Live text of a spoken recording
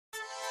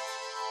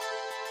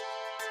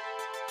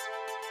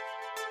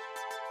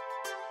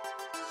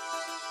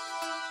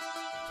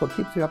What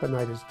keeps me up at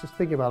night is just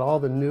thinking about all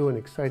the new and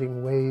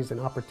exciting ways and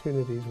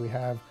opportunities we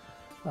have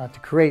to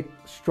create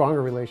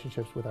stronger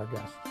relationships with our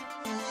guests.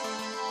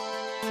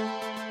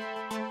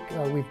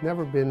 We've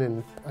never been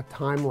in a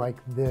time like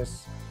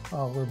this.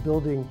 Where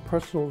building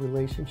personal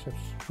relationships,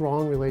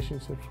 strong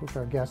relationships with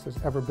our guests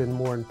has ever been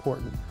more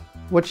important.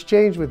 What's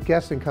changed with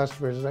guests and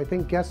customers is I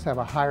think guests have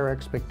a higher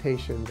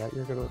expectation that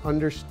you're going to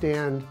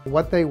understand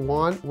what they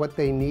want, what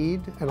they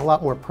need, and a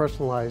lot more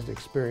personalized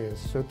experience.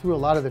 So through a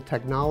lot of the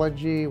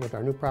technology with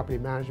our new property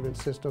management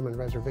system and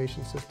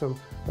reservation system,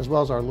 as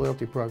well as our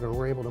loyalty program,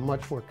 we're able to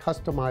much more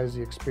customize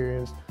the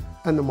experience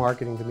and the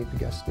marketing to meet the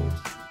guest needs.